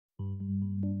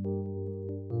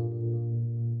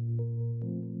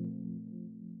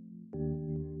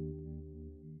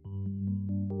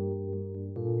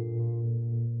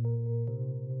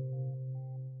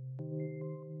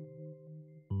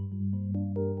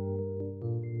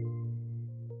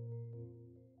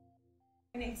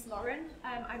Lauren.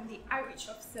 I'm the Outreach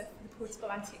Officer for the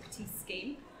Portable Antiquities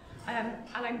Scheme, and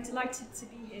I'm delighted to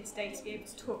be here today to be able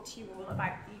to talk to you all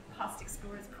about the PASt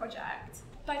Explorers project.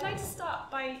 But I'd like to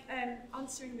start by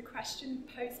answering the question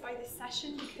posed by this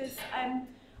session, because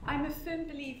I'm a firm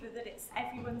believer that it's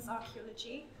everyone's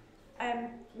archaeology.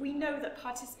 We know that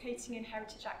participating in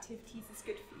heritage activities is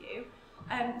good for you,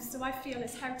 so I feel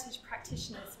as heritage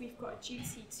practitioners we've got a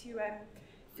duty to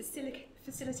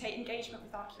facilitate engagement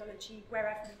with archaeology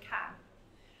wherever we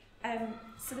can.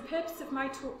 So the purpose of my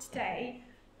talk today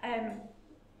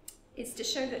is to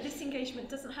show that this engagement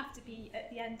doesn't have to be at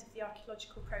the end of the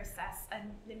archaeological process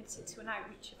and limited to an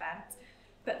outreach event,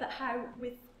 but that how,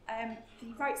 with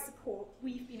the right support,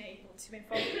 we've been able to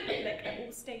involve the public at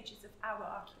all stages of our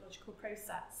archaeological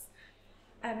process.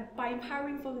 By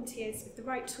empowering volunteers with the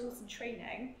right tools and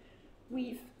training,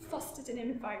 we've fostered an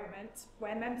environment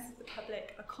where members of the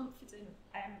public are confident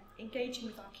engaging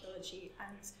with archaeology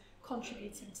and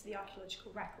contributing to the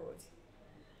archaeological record.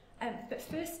 But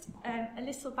first, a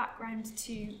little background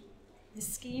to the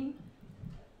scheme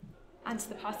and to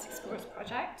the PASt Explorers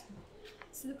project.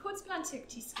 So the Portable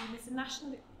Antiquities Scheme is a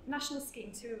national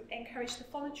scheme to encourage the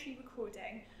voluntary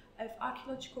recording of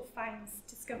archaeological finds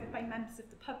discovered by members of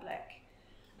the public.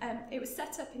 It was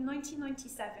set up in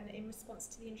 1997 in response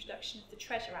to the introduction of the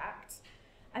Treasure Act,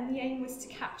 and the aim was to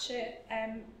capture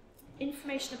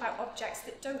information about objects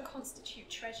that don't constitute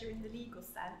treasure in the legal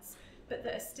sense, but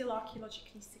that are still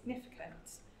archaeologically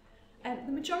significant.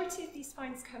 The majority of these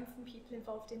finds come from people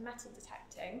involved in metal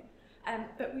detecting,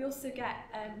 but we also get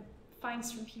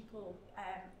finds from people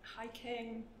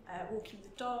hiking, walking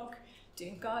the dog,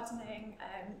 doing gardening,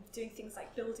 doing things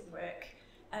like building work.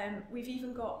 We've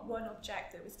even got one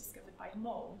object that was discovered by a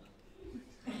mole.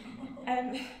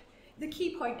 The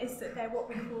key point is that they're what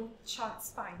we call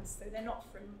chance finds, so they're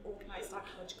not from organised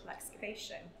archaeological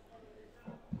excavation.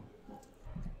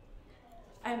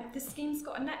 The scheme's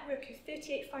got a network of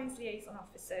 38 finds liaison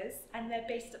officers, and they're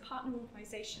based at partner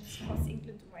organisations across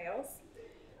England and Wales,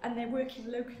 and they're working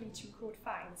locally to record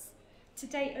finds. To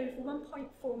date, over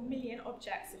 1.4 million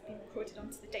objects have been recorded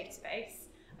onto the database.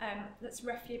 That's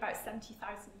roughly about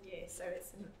 70,000 a year, so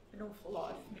it's an awful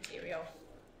lot of material.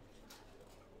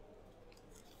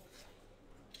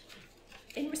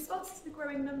 In response to the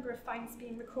growing number of finds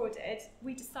being recorded,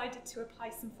 we decided to apply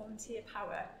some volunteer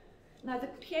power. Now, the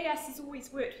PAS has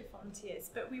always worked with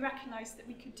volunteers, but we recognised that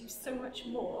we could do so much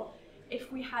more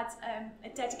if we had a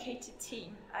dedicated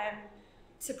team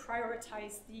to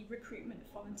prioritise the recruitment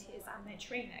of volunteers and their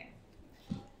training.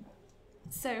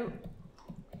 So,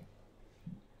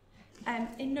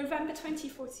 in November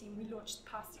 2014, we launched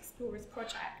the PASt Explorers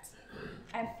project.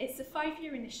 It's a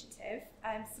 5-year initiative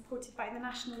supported by the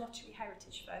National Lottery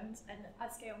Heritage Fund, and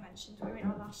as Gail mentioned, we're in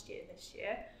our last year this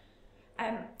year.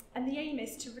 And the aim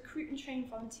is to recruit and train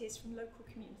volunteers from local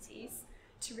communities,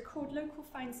 to record local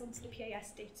finds onto the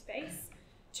PAS database,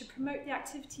 to promote the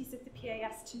activities of the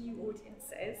PAS to new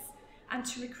audiences, and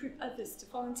to recruit others to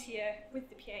volunteer with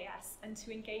the PAS and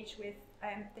to engage with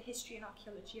the history and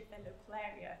archaeology of their local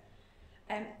area.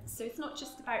 So it's not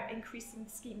just about increasing the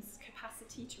scheme's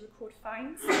capacity to record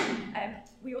finds.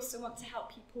 We also want to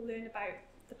help people learn about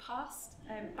the past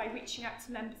by reaching out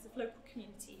to members of local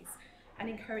communities and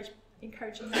encouraging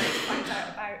them to find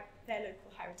out about their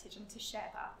local heritage and to share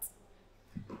that.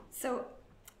 So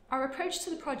our approach to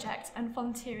the project and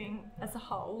volunteering as a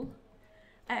whole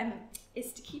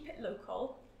is to keep it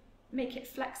local, make it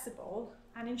flexible,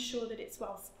 and ensure that it's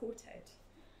well supported.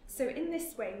 So in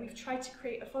this way, we've tried to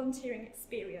create a volunteering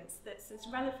experience that's as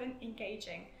relevant,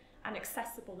 engaging, and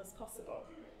accessible as possible.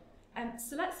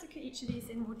 So let's look at each of these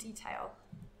in more detail.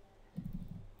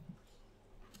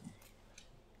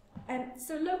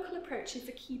 So a local approach is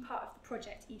a key part of the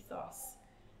project ethos.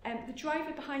 The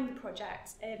driver behind the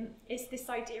project is this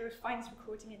idea of finds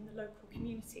recording in the local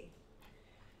community.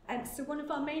 So one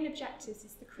of our main objectives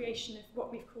is the creation of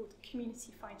what we've called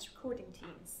community finds recording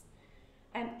teams.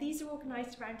 These are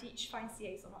organised around each finds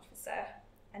liaison officer,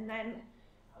 and then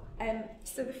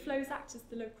so the flows act as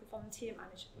the local volunteer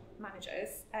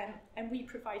managers, and we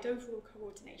provide overall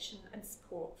coordination and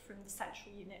support from the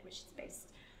central unit, which is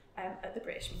based at the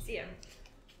British Museum.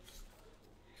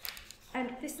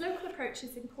 This local approach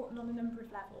is important on a number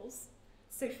of levels.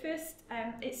 So first,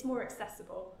 it's more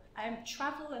accessible.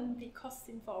 Travel and the costs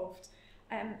involved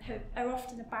are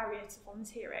often a barrier to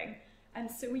volunteering, and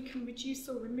so we can reduce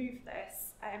or remove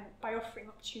this by offering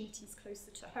opportunities closer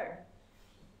to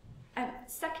home.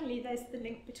 Secondly, there's the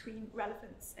link between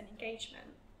relevance and engagement.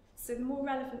 So the more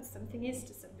relevant something is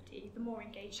to somebody, the more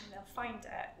engaging they'll find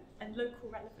it, and local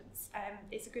relevance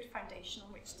is a good foundation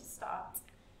on which to start.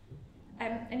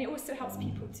 And it also helps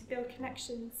people to build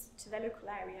connections to their local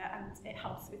area, and it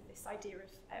helps with this idea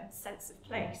of sense of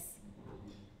place.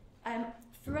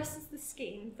 For us as the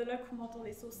scheme, the local model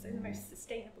is also the most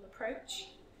sustainable approach.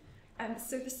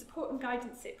 So the support and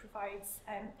guidance it provides,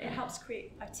 it helps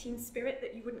create a team spirit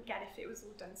that you wouldn't get if it was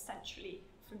all done centrally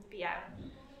from the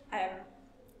BM.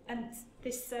 And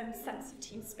this sense of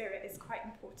team spirit is quite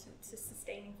important to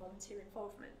sustaining volunteer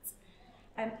involvement.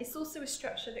 It's also a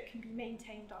structure that can be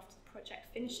maintained after the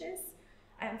project finishes,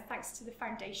 thanks to the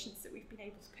foundations that we've been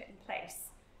able to put in place.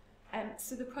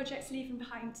 So the project's leaving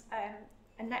behind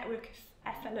a network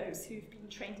of FLOs who've been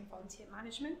trained in volunteer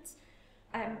management,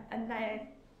 and they're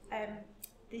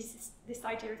this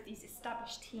idea of these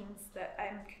established teams that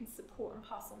can support and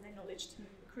pass on their knowledge to new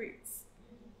recruits.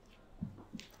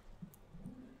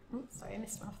 Oh, sorry, I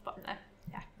missed one off the bottom there.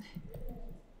 Yeah.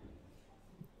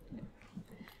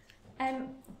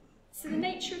 So the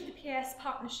nature of the PASt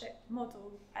partnership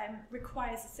model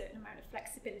requires a certain amount of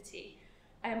flexibility.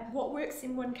 What works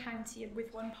in one county and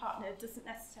with one partner doesn't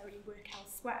necessarily work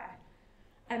elsewhere.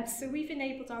 So we've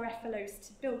enabled our FLOs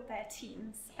to build their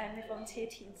teams and their volunteer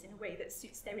teams in a way that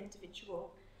suits their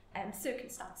individual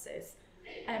circumstances.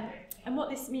 And what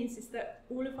this means is that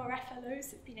all of our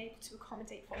FLOs have been able to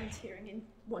accommodate volunteering in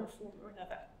one form or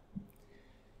another.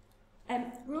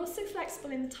 We're also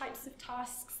flexible in the types of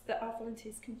tasks that our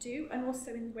volunteers can do, and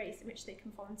also in the ways in which they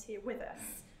can volunteer with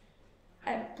us.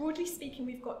 Broadly speaking,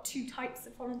 we've got two types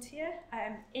of volunteer,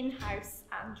 in-house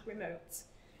and remote.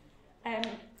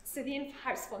 So the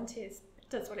in-house volunteers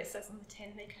does what it says on the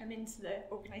tin. They come into the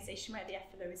organisation where the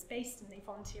FLO is based and they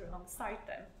volunteer alongside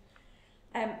them.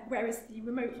 Whereas the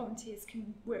remote volunteers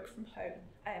can work from home.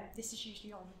 This is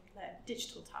usually on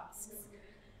digital tasks.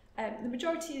 The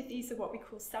majority of these are what we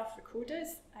call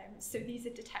self-recorders. So these are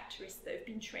detectorists that have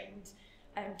been trained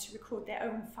to record their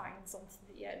own finds onto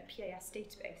the PASt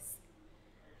database.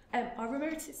 Our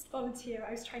remotest volunteer,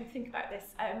 I was trying to think about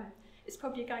this, is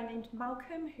probably a guy named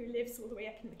Malcolm who lives all the way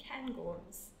up in the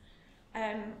Cairngorms.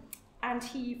 And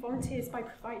he volunteers by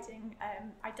providing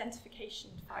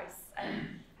identification advice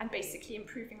and basically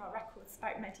improving our records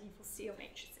about medieval seal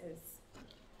matrices.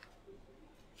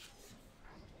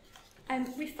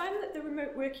 We found that the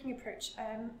remote working approach,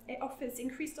 it offers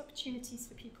increased opportunities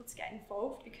for people to get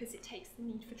involved because it takes the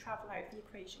need for travel out of the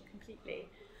equation completely.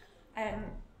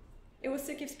 It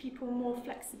also gives people more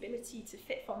flexibility to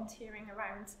fit volunteering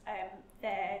around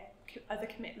their other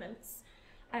commitments,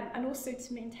 and also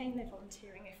to maintain their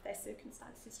volunteering if their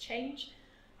circumstances change.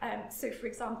 So for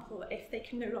example, if they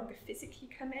can no longer physically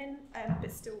come in but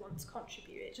still want to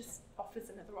contribute, it just offers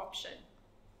another option.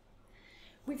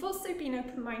 We've also been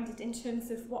open-minded in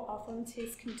terms of what our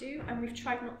volunteers can do, and we've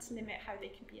tried not to limit how they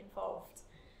can be involved.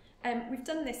 We've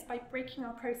done this by breaking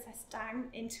our process down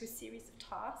into a series of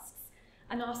tasks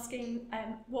and asking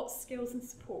what skills and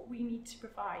support we need to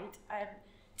provide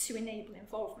to enable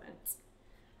involvement.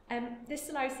 This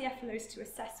allows the FLOs to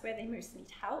assess where they most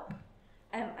need help,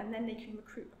 and then they can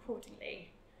recruit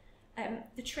accordingly.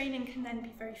 The training can then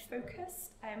be very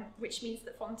focused, which means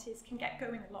that volunteers can get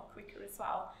going a lot quicker as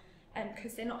well,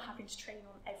 because they're not having to train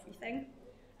on everything,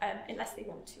 unless they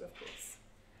want to, of course.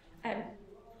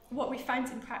 What we found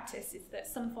in practice is that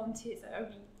some volunteers are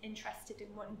only interested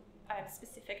in one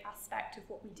specific aspect of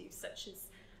what we do, such as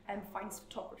finds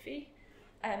photography,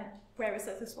 whereas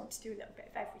others want to do a little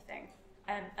bit of everything.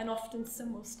 And often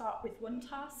some will start with one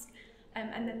task,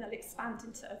 and then they'll expand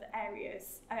into other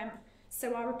areas.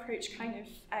 So our approach kind of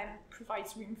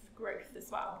provides room for growth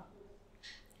as well.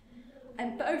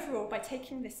 But overall, by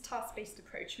taking this task-based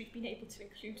approach, we've been able to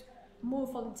include more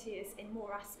volunteers in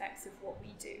more aspects of what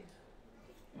we do.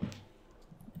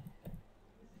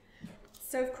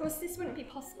 So of course, this wouldn't be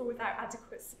possible without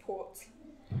adequate support.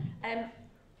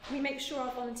 We make sure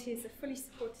our volunteers are fully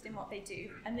supported in what they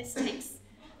do, and this takes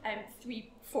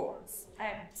three forms.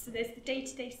 So there's the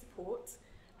day-to-day support,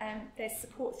 there's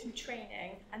support through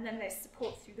training, and then there's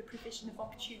support through the provision of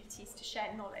opportunities to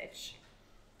share knowledge.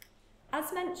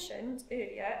 As mentioned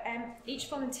earlier, each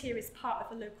volunteer is part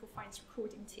of a local finds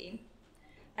recording team,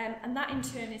 and that in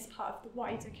turn is part of the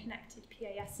wider connected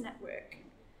PAS network.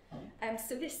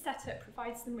 So this setup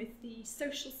provides them with the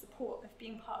social support of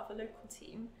being part of a local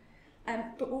team,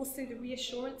 but also the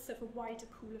reassurance of a wider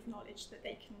pool of knowledge that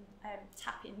they can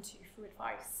tap into for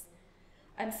advice.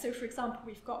 So for example,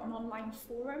 we've got an online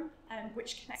forum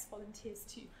which connects volunteers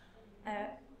to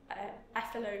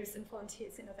FLOs and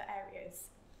volunteers in other areas.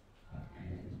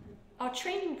 Our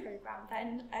training programme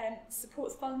then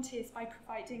supports volunteers by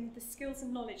providing the skills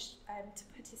and knowledge to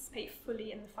participate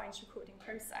fully in the finds recording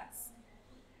process.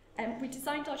 We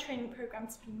designed our training programme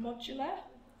to be modular,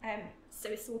 so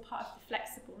it's all part of the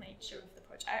flexible nature of the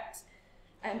project.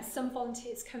 Some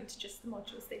volunteers come to just the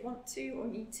modules they want to or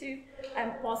need to,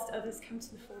 whilst others come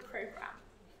to the full programme.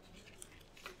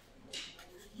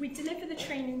 We deliver the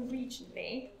training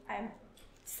regionally,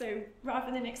 so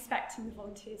rather than expecting the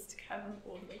volunteers to come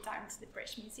all the way down to the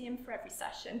British Museum for every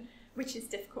session, which is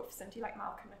difficult for somebody like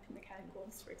Malcolm up in the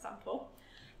Cairngorms, for example,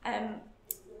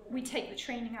 we take the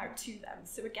training out to them.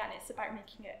 So again, it's about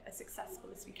making it as accessible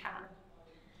as we can.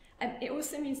 It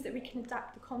also means that we can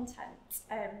adapt the content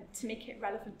to make it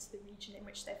relevant to the region in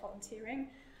which they're volunteering.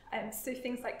 So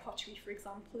things like pottery, for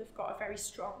example, have got a very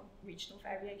strong regional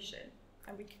variation,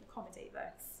 and we can accommodate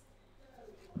this.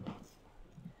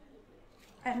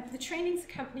 The training's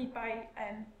accompanied by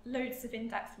loads of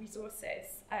in-depth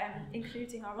resources,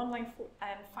 including our online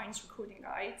finds recording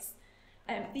guides.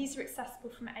 These are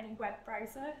accessible from any web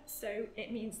browser, so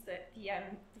it means that the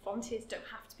volunteers don't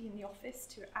have to be in the office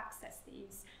to access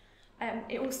these.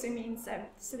 It also means,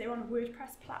 so they're on a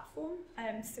WordPress platform,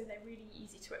 so they're really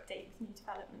easy to update with new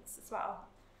developments as well.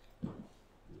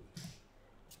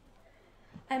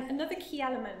 Another key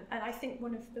element, and I think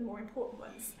one of the more important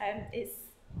ones, is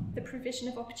the provision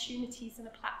of opportunities and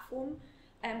a platform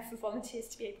for volunteers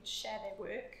to be able to share their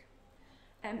work.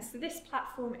 So this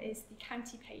platform is the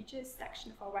County Pages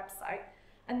section of our website,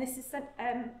 and this is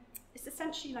it's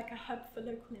essentially like a hub for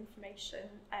local information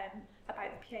about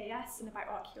the PAS and about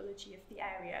archaeology of the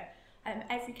area.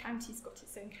 Every county's got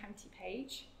its own county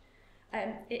page.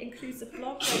 It includes a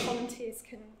blog where volunteers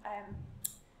can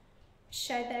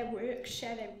share their work,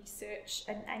 share their research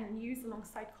and any news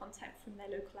alongside content from their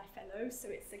local FLO. So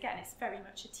it's very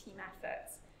much a team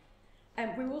effort.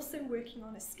 We're also working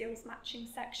on a skills matching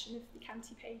section of the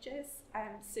county pages.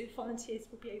 So volunteers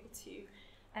will be able to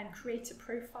create a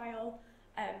profile,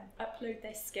 upload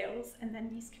their skills, and then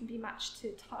these can be matched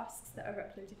to tasks that are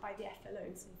uploaded by the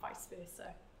FLOs and vice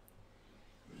versa.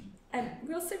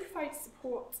 We also provide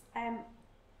support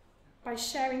by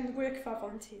sharing the work of our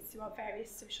volunteers through our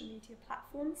various social media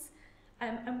platforms,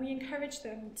 and we encourage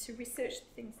them to research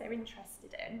the things they're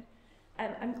interested in,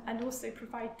 and also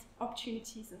provide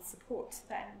opportunities and support to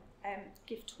then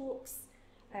give talks,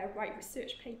 write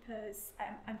research papers,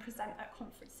 and present at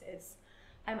conferences.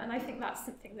 And I think that's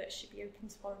something that should be open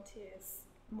to volunteers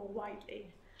more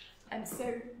widely. And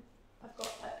so I've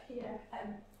got up here,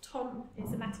 Tom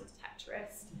is a metal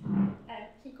detectorist.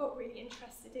 He got really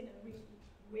interested in a really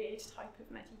weird type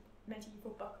of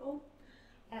medieval buckle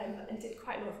and did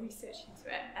quite a lot of research into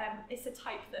it. It's a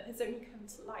type that has only come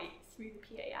to light through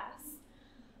the PAS.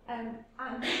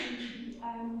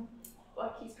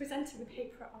 Well, he's presented the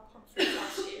paper at our conference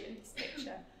last year in this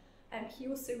picture. He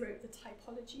also wrote the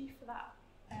typology for that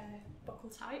buckle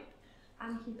type,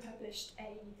 and he published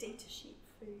a data sheet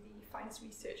for the Finds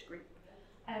Research Group,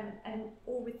 and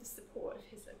all with the support of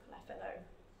his local FLO.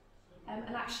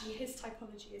 And actually his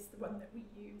typology is the one that we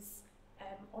use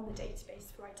on the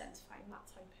database for identifying that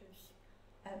type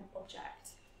of object.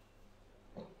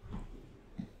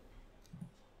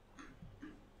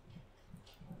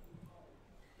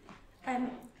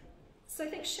 So I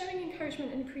think showing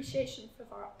encouragement and appreciation for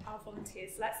our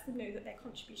volunteers lets them know that their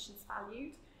contribution is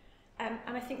valued. And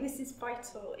I think this is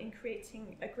vital in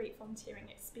creating a great volunteering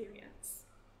experience.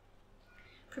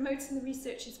 Promoting the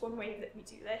research is one way that we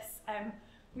do this.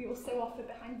 We also offer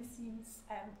behind-the-scenes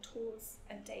tours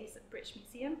and days at the British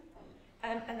Museum.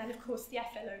 And then, of course, the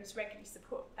FLOs regularly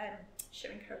support, show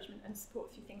encouragement and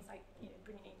support through things like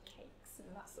bringing in cakes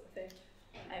and that sort of thing.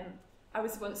 I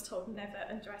was once told never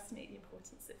underestimate the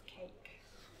importance of cake.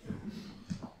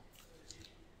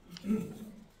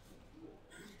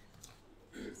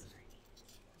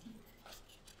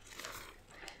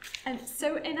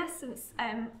 So in essence,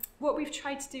 what we've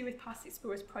tried to do with PASt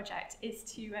Explorers project is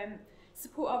to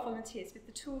support our volunteers with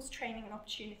the tools, training and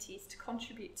opportunities to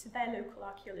contribute to their local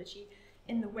archaeology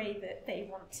in the way that they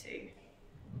want to.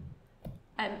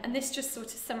 And this just sort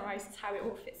of summarises how it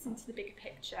all fits into the bigger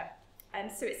picture.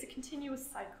 So it's a continuous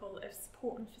cycle of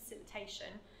support and facilitation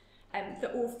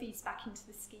that all feeds back into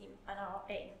the scheme and our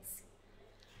aims.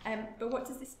 But what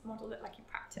does this model look like in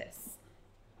practice?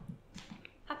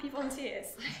 Happy volunteers.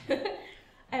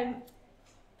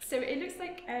 So it looks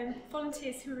like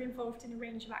volunteers who are involved in a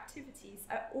range of activities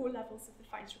at all levels of the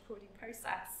finds recording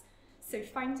process. So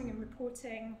finding and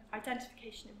reporting,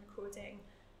 identification and recording,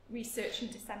 research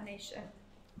and dissemination.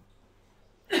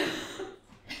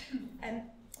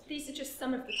 These are just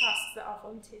some of the tasks that our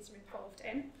volunteers are involved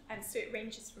in, and so it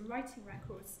ranges from writing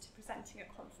records to presenting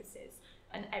at conferences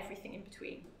and everything in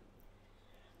between.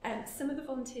 Some of the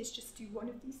volunteers just do one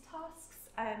of these tasks,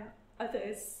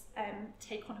 others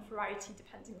take on a variety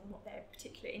depending on what their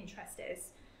particular interest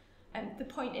is. The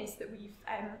point is that we've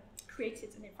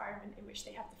created an environment in which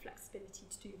they have the flexibility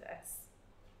to do this.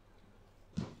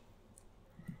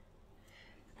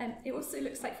 It also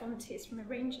looks like volunteers from a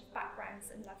range of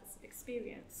backgrounds and levels of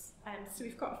experience. So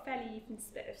we've got a fairly even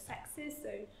split of sexes, so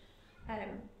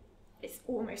it's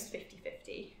almost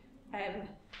 50-50.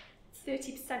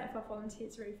 30% of our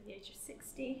volunteers are over the age of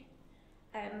 60.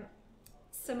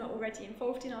 Some are already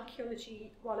involved in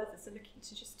archaeology, while others are looking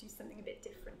to just do something a bit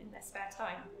different in their spare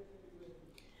time.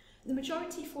 The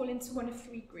majority fall into one of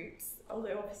three groups,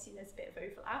 although obviously there's a bit of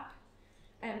overlap.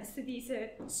 So these are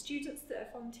students that are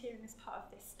volunteering as part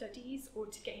of their studies or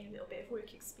to gain a little bit of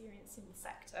work experience in the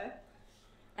sector.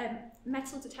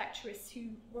 Metal detectorists who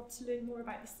want to learn more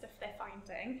about the stuff they're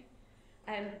finding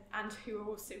and who are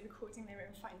also recording their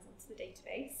own finds onto the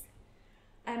database.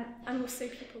 And also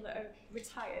people that are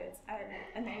retired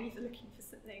and they're either looking for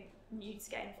something new to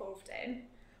get involved in,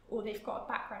 or they've got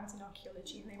a background in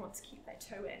archaeology and they want to keep their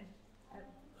toe in.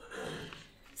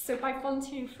 So by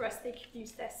volunteering for us, they can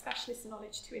use their specialist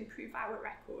knowledge to improve our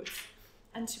records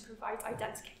and to provide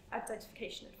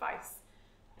identification advice.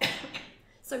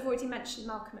 So I've already mentioned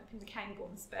Malcolm up in the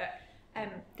Cairngorms, but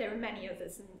there are many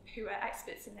others who are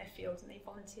experts in their field and they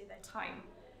volunteer their time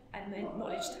and their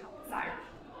knowledge to help us out.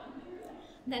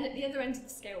 And then at the other end of the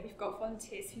scale, we've got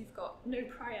volunteers who've got no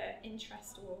prior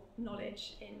interest or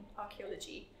knowledge in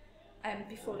archaeology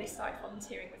before they started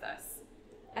volunteering with us.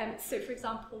 So for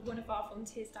example, one of our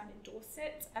volunteers down in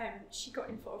Dorset, she got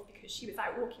involved because she was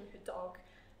out walking her dog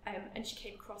and she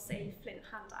came across a flint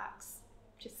hand axe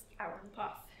just out on the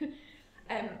path.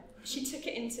 She took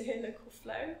it into her local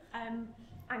flow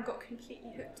and got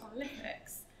completely hooked on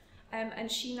limpets.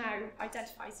 And she now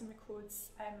identifies and records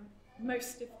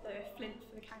most of the flint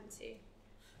for the county.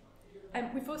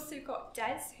 We've also got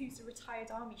Des, who's a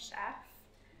retired army chef,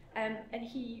 and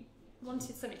he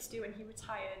wanted something to do when he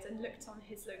retired and looked on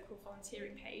his local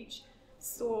volunteering page,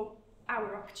 saw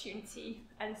our opportunity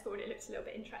and thought it looked a little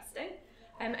bit interesting.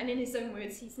 And in his own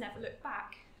words, he's never looked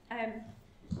back.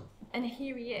 And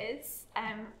here he is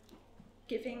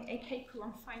giving a paper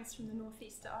on finds from the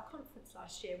Northeast at our conference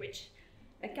last year, which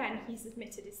again, he's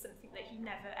admitted is something that he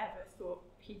never ever thought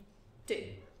he'd do.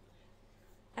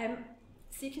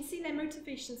 So you can see their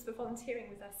motivations for volunteering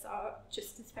with us are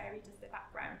just as varied as their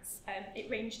backgrounds. It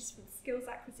ranges from skills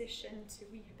acquisition to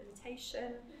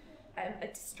rehabilitation, a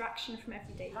distraction from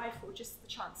everyday life, or just the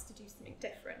chance to do something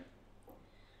different.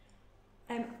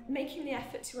 Making the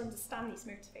effort to understand these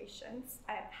motivations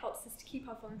helps us to keep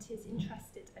our volunteers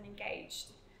interested and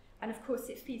engaged. And of course,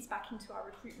 it feeds back into our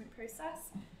recruitment process.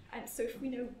 So if we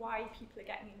know why people are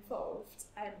getting involved,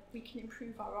 we can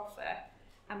improve our offer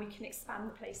and we can expand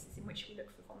the places in which we look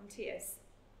for volunteers.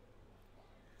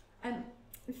 And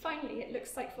finally, it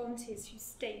looks like volunteers who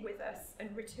stay with us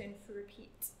and return for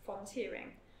repeat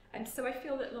volunteering. And so I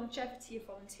feel that longevity of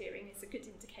volunteering is a good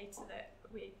indicator that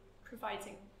we're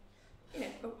providing,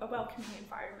 a welcoming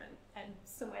environment and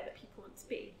somewhere that people want to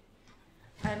be.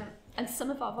 And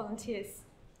some of our volunteers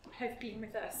have been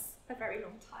with us a very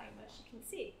long time, as you can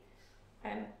see.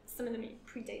 Some of them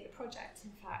predate the project,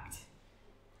 in fact.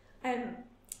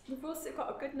 We've also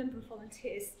got a good number of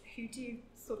volunteers who do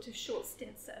sort of short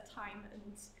stints at a time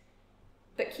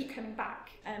but keep coming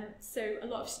back. So a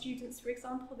lot of students, for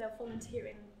example, they'll volunteer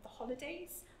in the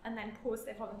holidays and then pause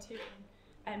their volunteering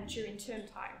during term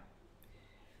time.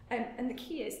 And the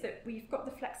key is that we've got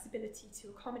the flexibility to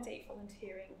accommodate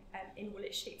volunteering in all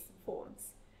its shapes and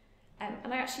forms.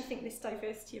 And I actually think this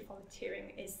diversity of volunteering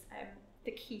is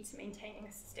the key to maintaining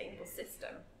a sustainable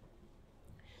system.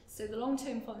 So the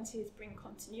long-term volunteers bring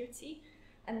continuity,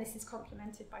 and this is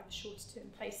complemented by the short-term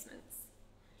placements.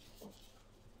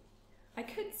 I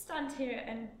could stand here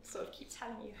and sort of keep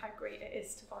telling you how great it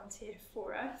is to volunteer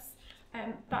for us,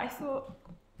 but I thought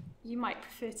you might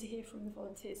prefer to hear from the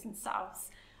volunteers themselves.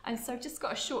 And so I've just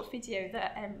got a short video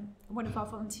that one of our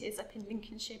volunteers up in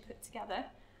Lincolnshire put together.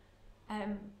 I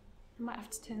might have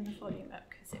to turn the volume up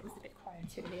because it was a bit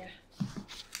quiet earlier.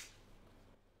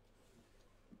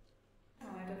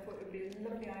 I thought it would be a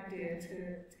lovely idea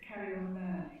to carry on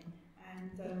learning,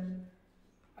 and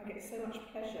I get so much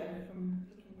pleasure from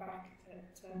looking back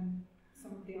at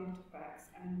some of the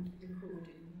artefacts and recording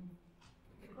them.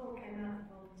 The call came out of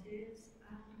volunteers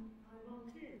and I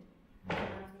volunteered. I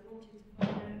wanted to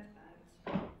find out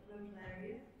about the local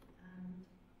area and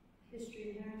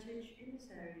history and heritage in this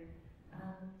area,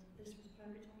 and this was a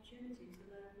perfect opportunity to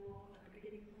learn more at the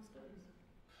beginning of my studies.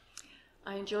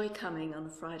 I enjoy coming on a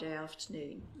Friday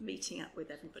afternoon, meeting up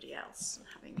with everybody else and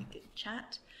having a good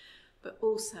chat, but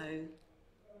also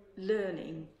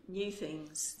learning new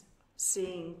things,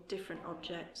 seeing different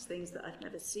objects, things that I've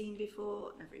never seen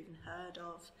before, never even heard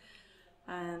of,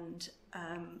 and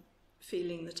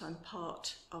feeling that I'm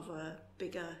part of a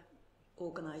bigger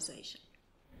organisation.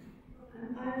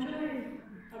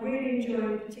 I really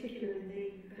enjoy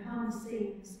particularly the behind the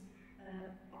scenes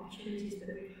opportunities that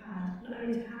we've had, not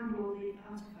only to handle all the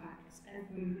artefacts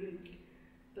every week,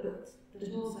 but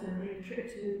there's also the trip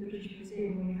to the British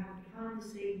Museum where we have behind the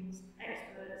scenes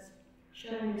experts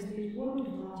showing us these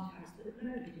wonderful artefacts that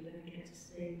nobody will ever get to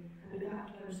see and be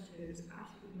that close to. It's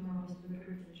absolutely marvellous and a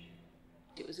privilege.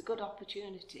 It was a good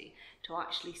opportunity to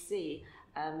actually see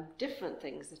different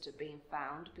things that are being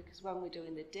found, because when we're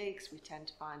doing the digs we tend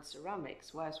to find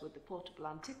ceramics, whereas with the Portable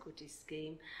Antiquities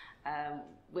Scheme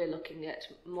we're looking at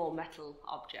more metal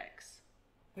objects.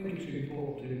 I think it's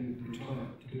important in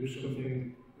retirement to do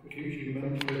something that keeps you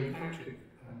mentally active,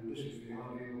 and this is the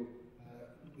ideal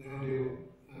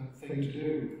thing to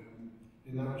do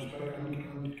in that respect,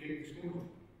 and to keep the skills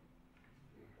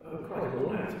up. Quite a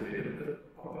lot out of it.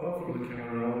 Apart from the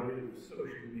camaraderie, the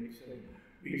social mixing,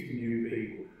 meeting new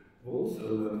people, I've also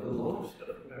learned a lot of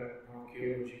stuff about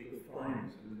archaeological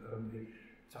finds and the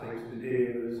types of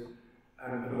eras,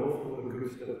 and an awful lot of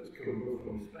good stuff that's come both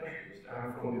from specialists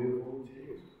and from the other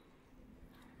volunteers.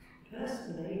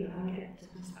 Personally, I get the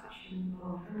satisfaction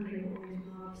of handling all these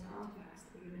marvellous artefacts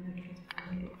that we never get to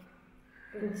handle,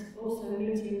 but also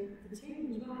meeting the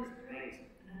team as well. It's great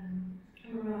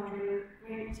camaraderie,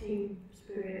 great team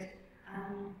spirit,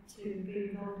 and to be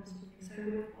involved in something so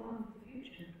worthwhile for the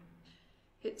future.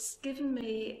 It's given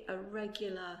me a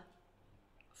regular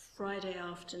Friday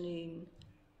afternoon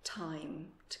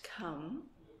time to come,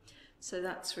 so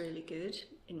that's really good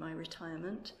in my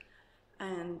retirement,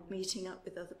 and meeting up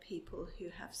with other people who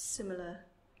have similar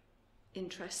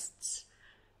interests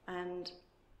and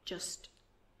just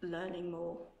learning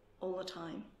more all the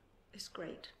time is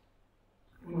great.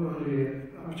 Well,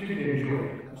 I particularly enjoy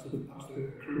it, that's the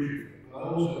crucial thing, but I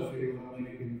also feel that I'm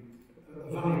making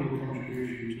a valuable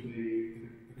contribution to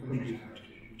the country's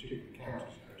heritage, particularly the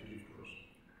county's heritage, of course.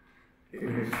 It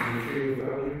makes me feel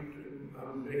valued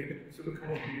and making some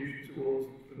contribution towards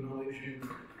the knowledge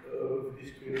of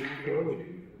history and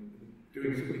archaeology,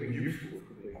 doing something useful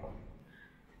for the economy.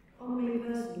 On me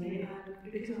personally,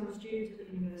 because I was a student at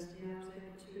the university, I was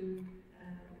able to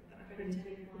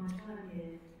accredit my time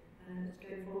here to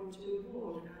go forward to a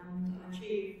award, and I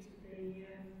achieved the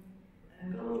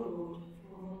gold award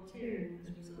for volunteering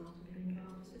as a result of being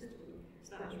part of the system. So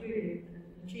that was really an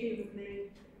achievement for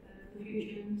me for the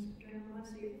future and going on my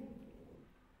CV.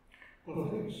 Well, I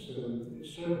think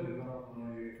it's certainly about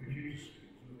my computer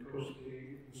skills, and of course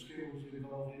the skills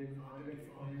involved in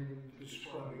identifying and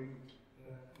describing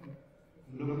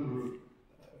a number of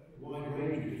wide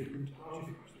range of different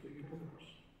artifacts that we come across.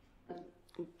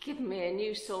 Given me a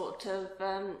new sort of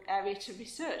area to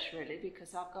research, really,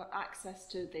 because I've got access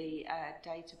to the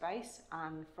database,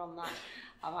 and from that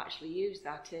I've actually used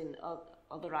that in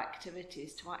other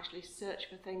activities to actually search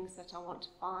for things that I want to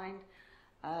find.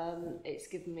 It's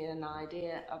given me an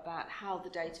idea about how the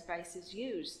database is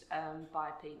used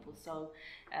by people, so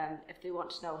if they want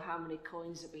to know how many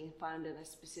coins are being found in a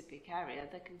specific area,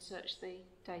 they can search the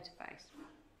database.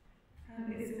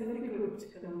 It's a lovely group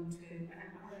to belong to, and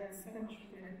I learned so much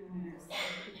from everyone else.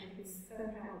 It's so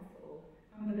helpful,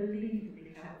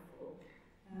 unbelievably helpful,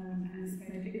 and it's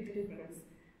made a big difference.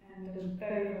 And I'm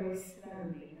very, very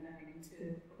slowly learning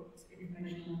to put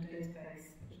information on a database,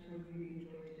 which I really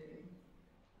enjoy doing.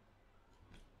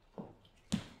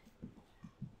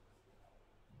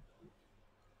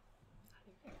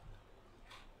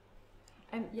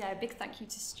 Yeah, a big thank you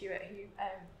to Stuart, who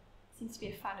seems to be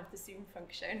a fan of the Zoom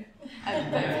function,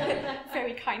 but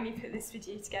very kindly put this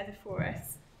video together for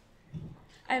us.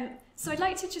 So I'd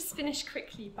like to just finish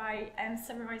quickly by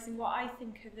summarising what I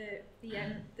think are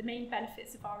the main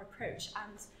benefits of our approach,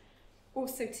 and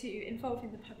also to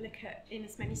involving the public in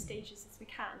as many stages as we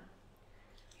can.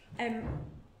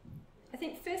 I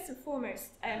think first and foremost,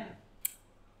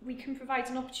 we can provide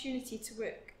an opportunity to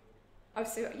work. Oh,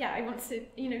 so yeah, I want to,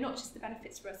 not just the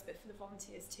benefits for us, but for the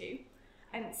volunteers too.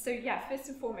 So yeah, first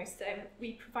and foremost,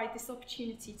 we provide this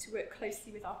opportunity to work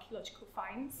closely with archaeological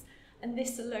finds, and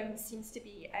this alone seems to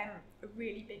be a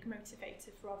really big motivator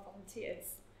for our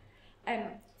volunteers.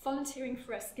 Volunteering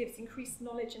for us gives increased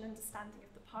knowledge and understanding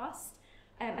of the past,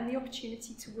 and the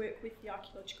opportunity to work with the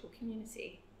archaeological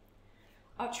community.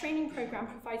 Our training programme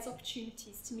provides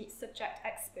opportunities to meet subject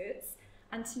experts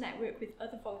and to network with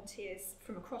other volunteers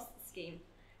from across the scheme.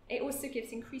 It also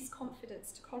gives increased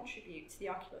confidence to contribute to the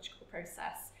archaeological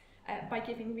process by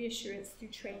giving reassurance through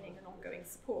training and ongoing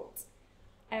support.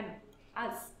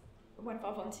 As one of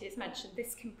our volunteers mentioned,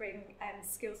 this can bring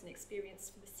skills and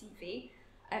experience for the CV.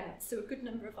 So a good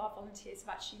number of our volunteers have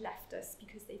actually left us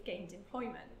because they've gained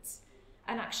employment.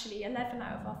 And actually 11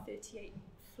 out of our 38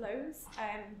 flows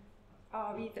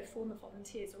are either former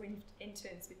volunteers or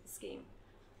interns with the scheme.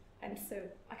 And so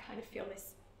I kind of feel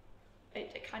this,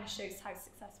 it kind of shows how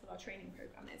successful our training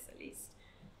programme is, at least.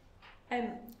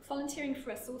 Volunteering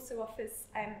for us also offers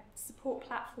support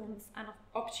platforms and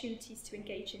opportunities to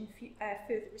engage in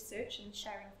further research and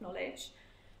sharing of knowledge.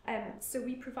 So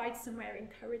we provide somewhere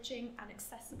encouraging and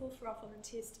accessible for our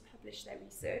volunteers to publish their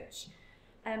research.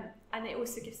 And it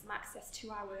also gives them access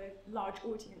to our large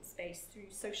audience base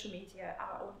through social media,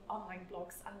 our online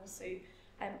blogs, and also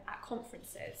at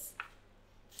conferences.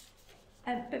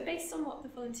 But based on what the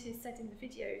volunteers said in the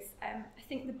videos, I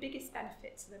think the biggest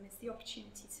benefit to them is the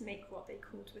opportunity to make what they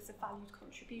called was a valued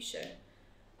contribution.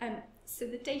 So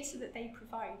the data that they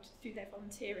provide through their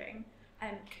volunteering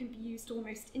can be used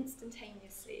almost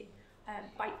instantaneously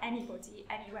by anybody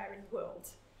anywhere in the world.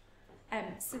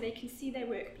 So they can see their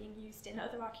work being used in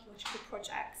other archaeological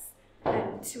projects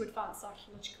to advance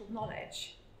archaeological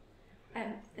knowledge.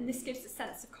 And this gives a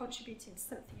sense of contributing to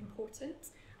something important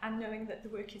and knowing that the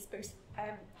work is both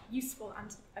useful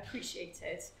and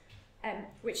appreciated,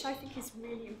 which I think is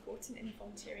really important in the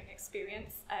volunteering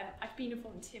experience. I've been a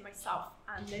volunteer myself,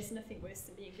 and there's nothing worse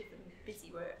than being given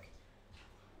busy work.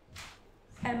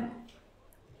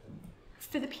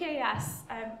 For the PAS,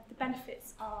 the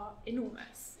benefits are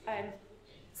enormous.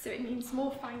 So it means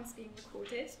more finds being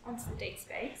recorded onto the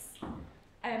database.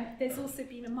 There's also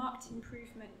been a marked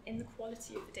improvement in the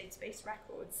quality of the database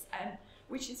records,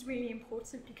 which is really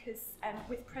important because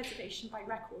with preservation by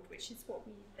record, which is what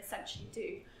we essentially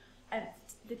do,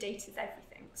 the data is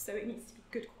everything, so it needs to be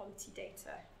good quality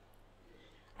data.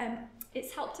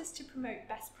 It's helped us to promote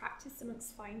best practice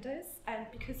amongst finders,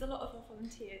 because a lot of our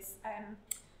volunteers,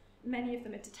 many of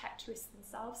them are detectorists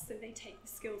themselves, so they take the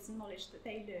skills and knowledge that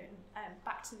they learn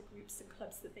back to the groups and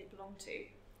clubs that they belong to.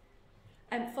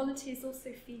 Volunteers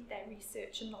also feed their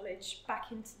research and knowledge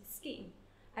back into the scheme,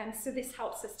 so this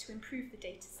helps us to improve the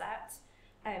data set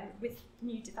with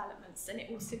new developments, and it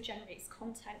also generates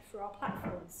content for our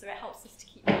platforms, so it helps us to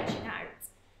keep reaching out.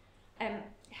 It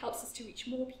helps us to reach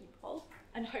more people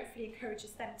and hopefully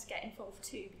encourages them to get involved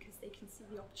too, because they can see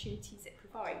the opportunities it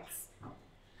provides.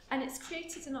 And it's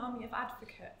created an army of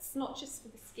advocates, not just for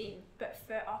the scheme, but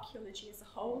for archaeology as a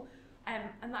whole,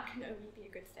 and that can only be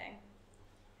a good thing.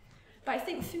 But I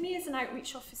think for me as an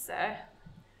outreach officer,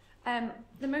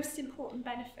 the most important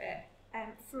benefit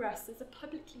for us as a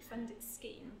publicly funded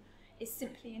scheme is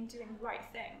simply in doing the right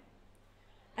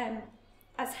thing.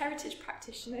 As heritage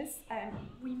practitioners,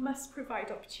 we must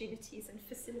provide opportunities and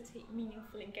facilitate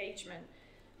meaningful engagement,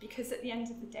 because at the end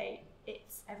of the day,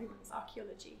 it's everyone's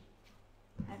archaeology.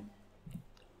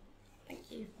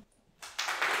 Thank you.